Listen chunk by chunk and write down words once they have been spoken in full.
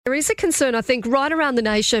There is a concern, I think, right around the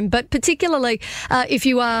nation, but particularly if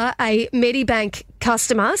you are a Medibank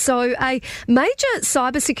customer. So a major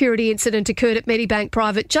cybersecurity incident occurred at Medibank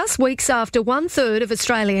Private just weeks after 1/3 of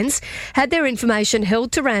Australians had their information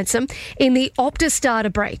held to ransom in the Optus data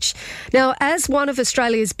breach. Now, as one of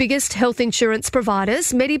Australia's biggest health insurance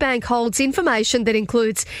providers, Medibank holds information that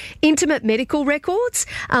includes intimate medical records,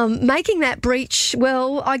 making that breach,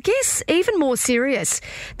 well, I guess even more serious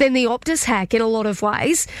than the Optus hack in a lot of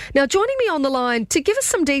ways. Now, joining me on the line to give us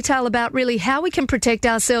some detail about really how we can protect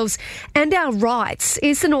ourselves and our rights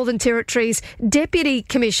is the Northern Territory's Deputy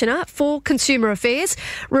Commissioner for Consumer Affairs,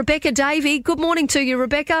 Rebecca Davey. Good morning to you,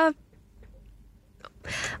 Rebecca.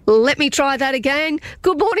 Let me try that again.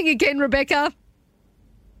 Good morning again, Rebecca.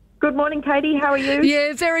 Good morning, Katie. How are you?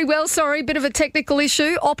 Yeah, very well. Sorry, bit of a technical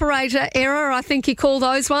issue. Operator error, I think you call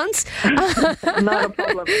those ones. Not a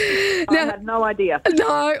problem. I had no idea.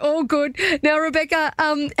 No, all good. Now, Rebecca,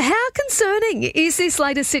 how concerning is this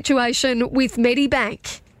latest situation with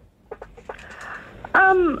Medibank?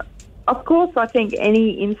 Of course, I think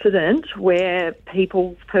any incident where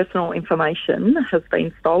people's personal information has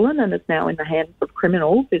been stolen and is now in the hands of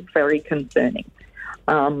criminals is very concerning.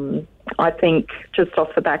 I think just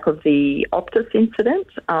off the back of the Optus incident,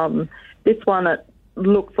 this one, it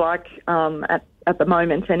looks like, at the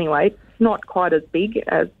moment anyway, it's not quite as big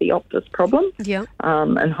as the Optus problem. Yeah.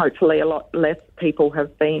 And hopefully a lot less people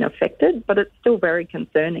have been affected, but it's still very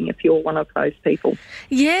concerning if you're one of those people.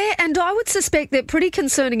 Yeah, and I would suspect that pretty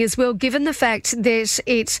concerning as well, given the fact that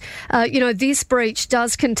it, this breach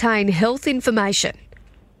does contain health information.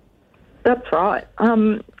 That's right.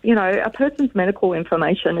 A person's medical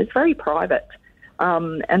information is very private.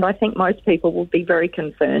 And I think most people will be very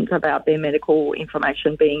concerned about their medical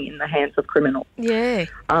information being in the hands of criminals. Yeah.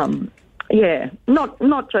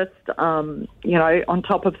 Not just, on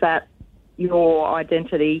top of that, your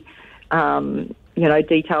identity,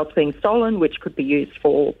 details being stolen, which could be used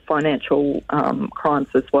for financial crimes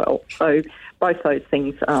as well. So both those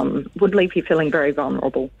things would leave you feeling very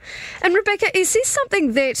vulnerable. And Rebecca, is this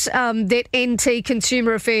something that that NT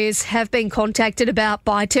Consumer Affairs have been contacted about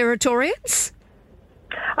by Territorians?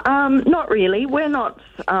 Not really. We're not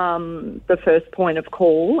the first point of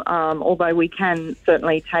call, although we can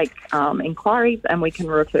certainly take inquiries and we can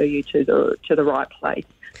refer you to the right place.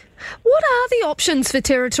 What are the options for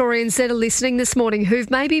Territorians that are listening this morning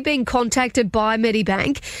who've maybe been contacted by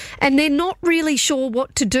Medibank and they're not really sure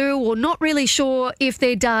what to do or not really sure if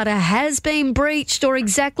their data has been breached or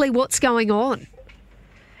exactly what's going on?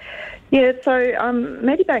 Yeah, so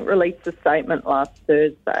Medibank released a statement last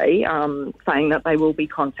Thursday saying that they will be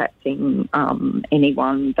contacting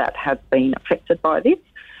anyone that has been affected by this.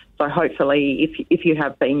 So hopefully, if you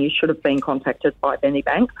have been, you should have been contacted by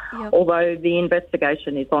Medibank. Yep. Although the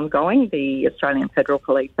investigation is ongoing, the Australian Federal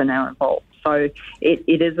Police are now involved. So it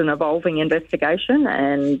is an evolving investigation,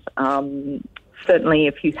 and certainly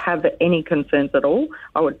if you have any concerns at all,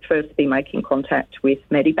 I would first be making contact with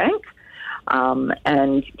Medibank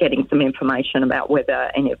and getting some information about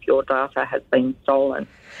whether any of your data has been stolen.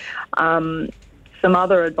 Some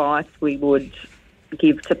other advice we would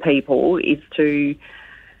give to people is to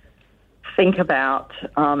think about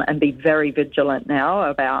and be very vigilant now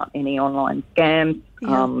about any online scams,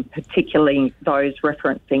 particularly those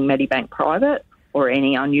referencing Medibank Private or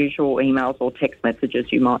any unusual emails or text messages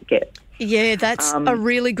you might get. Yeah, that's a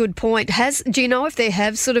really good point. Do you know if there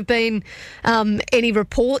have sort of been any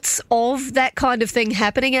reports of that kind of thing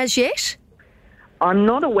happening as yet? I'm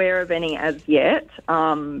not aware of any as yet,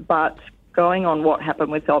 but going on what happened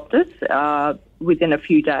with Optus, within a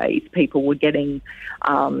few days, people were getting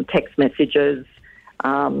text messages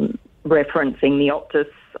referencing the Optus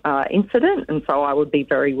incident, and so I would be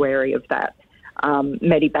very wary of that.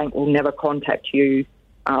 Medibank will never contact you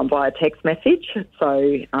via text message, so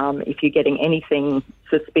if you're getting anything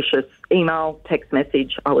suspicious, email, text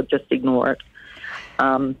message, I would just ignore it.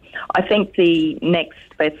 I think the next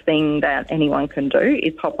best thing that anyone can do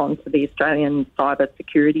is hop onto the Australian Cyber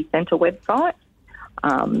Security Centre website.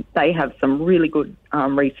 They have some really good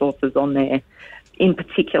resources on there. In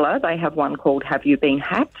particular, they have one called Have You Been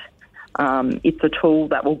Hacked? It's a tool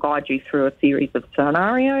that will guide you through a series of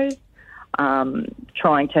scenarios,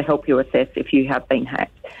 trying to help you assess if you have been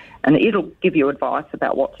hacked. And it'll give you advice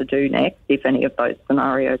about what to do next if any of those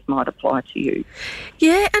scenarios might apply to you.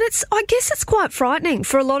 Yeah, and I guess it's quite frightening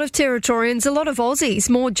for a lot of Territorians, a lot of Aussies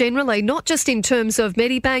more generally, not just in terms of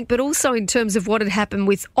Medibank, but also in terms of what had happened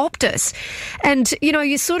with Optus. And,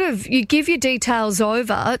 you give your details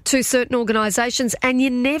over to certain organisations and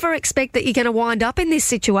you never expect that you're going to wind up in this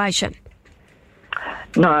situation.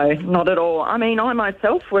 No, not at all. I mean, I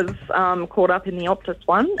myself was caught up in the Optus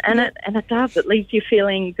one, and it does. It leaves you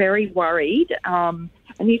feeling very worried, and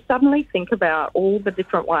you suddenly think about all the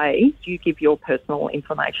different ways you give your personal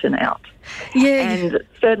information out. Yeah. And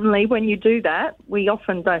certainly when you do that, we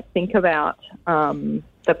often don't think about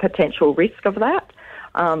the potential risk of that.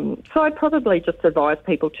 So I'd probably just advise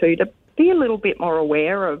people to be a little bit more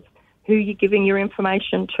aware of who you're giving your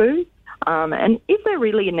information to. And is there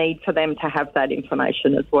really a need for them to have that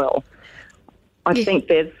information as well? I think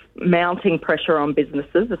there's mounting pressure on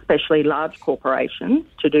businesses, especially large corporations,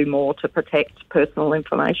 to do more to protect personal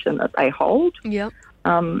information that they hold. Yep.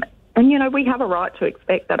 And, we have a right to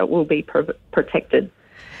expect that it will be protected.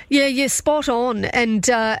 Yeah, you're spot on. And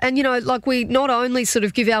we not only sort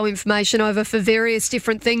of give our information over for various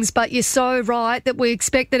different things, but you're so right that we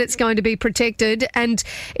expect that it's going to be protected. And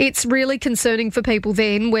it's really concerning for people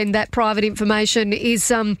then when that private information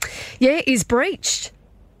is breached.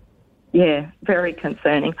 Yeah, very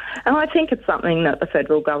concerning. And I think it's something that the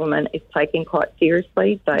federal government is taking quite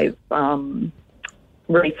seriously. They've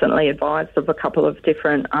recently advised of a couple of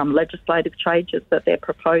different legislative changes that they're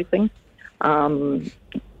proposing.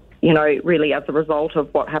 Really as a result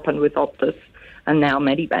of what happened with Optus and now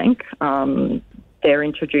Medibank, they're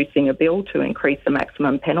introducing a bill to increase the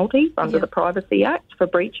maximum penalties under the Privacy Act for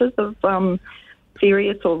breaches of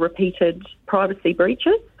serious or repeated privacy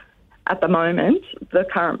breaches. At the moment, the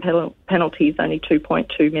current penalty is only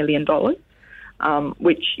 $2.2 million,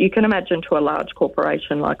 which you can imagine to a large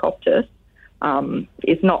corporation like Optus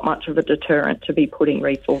is not much of a deterrent to be putting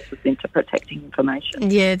resources into protecting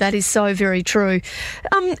information. Yeah, that is so very true.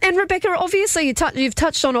 And Rebecca, obviously you've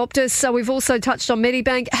touched on Optus, so we've also touched on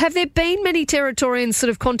Medibank. Have there been many Territorians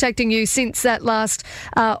sort of contacting you since that last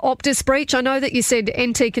Optus breach? I know that you said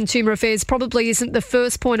NT Consumer Affairs probably isn't the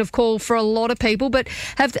first point of call for a lot of people, but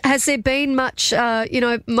has there been much of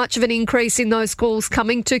an increase in those calls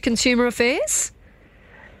coming to Consumer Affairs?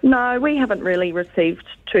 No, we haven't really received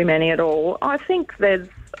too many at all. I think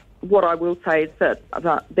what I will say is that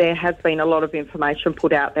there has been a lot of information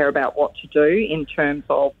put out there about what to do in terms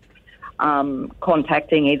of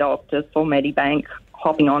contacting either Optus or Medibank,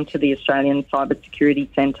 hopping onto the Australian Cyber Security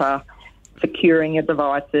Centre, securing your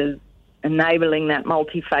devices, enabling that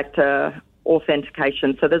multi-factor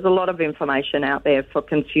authentication. So there's a lot of information out there for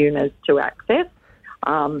consumers to access.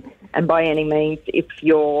 And by any means, if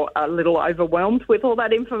you're a little overwhelmed with all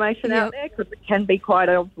that information out there, because it can be quite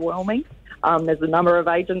overwhelming, there's a number of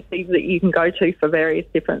agencies that you can go to for various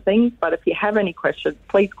different things. But if you have any questions,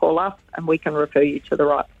 please call us and we can refer you to the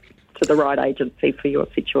right agency for your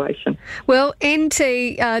situation. Well,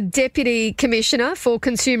 NT Deputy Commissioner for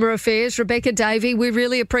Consumer Affairs, Rebecca Davey, we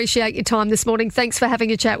really appreciate your time this morning. Thanks for having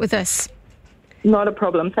a chat with us. Not a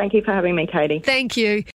problem. Thank you for having me, Katie. Thank you.